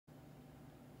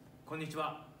こんにち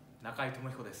は、中井智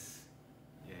彦です。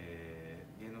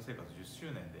芸能生活10周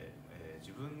年で、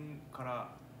自分か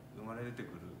ら生まれ出て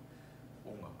くる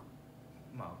音楽、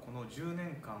この10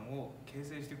年間を形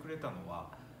成してくれたの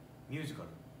はミュージカル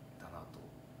だなと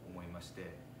思いまし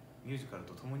て、ミュージカル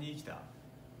と共に生きた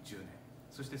10年、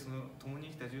そしてその共に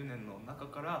生きた10年の中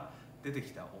から出て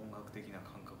きた音楽的な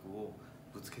感覚を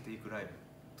ぶつけていくライブ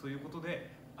ということ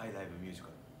で「I Live Musical」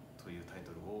というタイ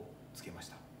トルをつけまし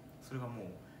た。それがもう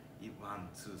1、2、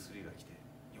3が来て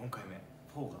4回目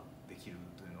4ができる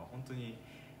というのは本当に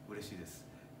嬉しいです。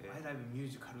I Live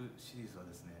Musical シリーズは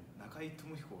ですね、中井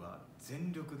智彦が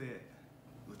全力で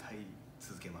歌い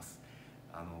続けます。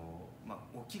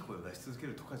大きい声を出し続け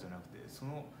るとかじゃなくて、そ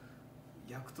の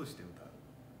役として歌う、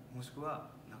もしくは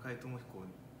中井智彦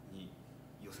に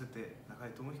寄せて中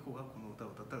井智彦がこの歌を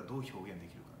歌ったらどう表現で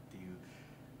きるかっていう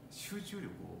集中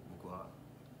力を僕は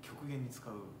極限に使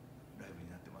うライブに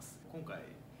なってます。今回、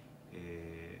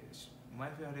マ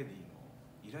イ・フェア・レディの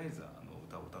イライザの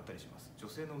歌を歌ったりします。女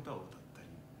性の歌を歌ったり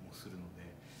もするの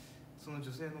で、その女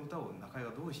性の歌を中井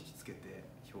がどう引きつけて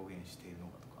表現しているの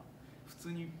かとか、普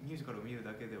通にミュージカルを見る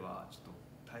だけではちょっ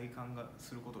と体感が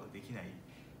することができない、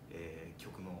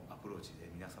曲のアプローチで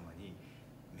皆様に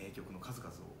名曲の数々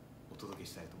をお届け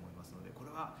したいと思いますので、こ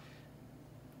れは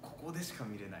ここでしか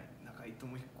見れない、中井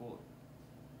智彦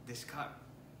でしか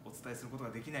お伝えすること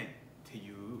ができないって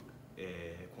いう、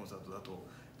コンサートだと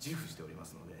自負しておりま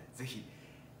すので、ぜひ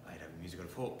「I Love Musical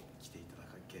 4」来ていただ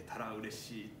けたら嬉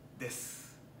しいで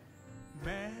す。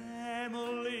メ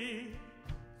モリー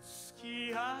月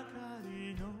明か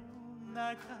りの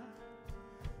中、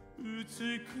美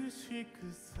し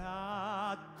く去っ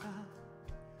た過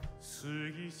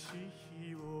ぎし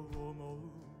日を思う。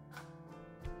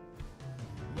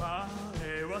我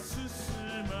は進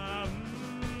まん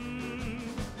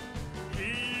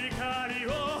光を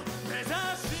目指し、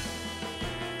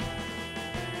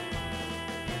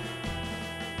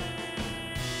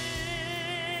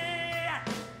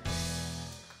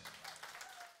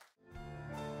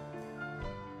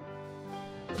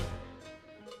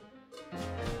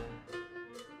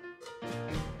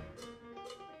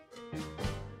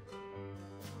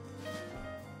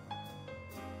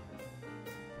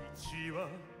道は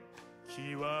極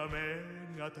め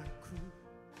がたく、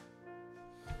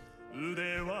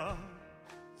腕は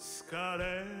疲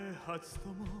れ果つと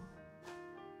も、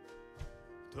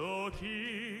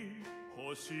時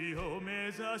星を目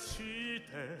指し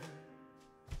て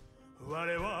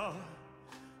我は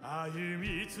歩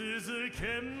み続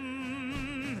け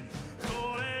ん。こ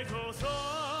れこそ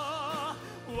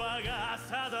我が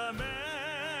定め、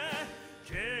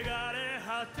汚れ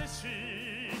果てし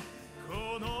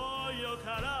この世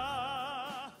から。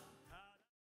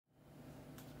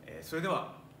それで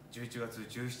は11月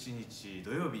17日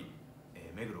土曜日、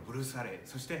目黒ブルースアレイ、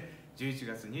そして11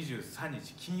月23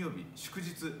日金曜日祝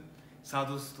日、サー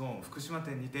ドストーン福島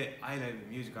店にて「I Live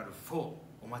Musical 4」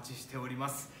お待ちしておりま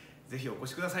す。ぜひお越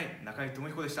しください。中井智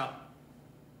彦でした。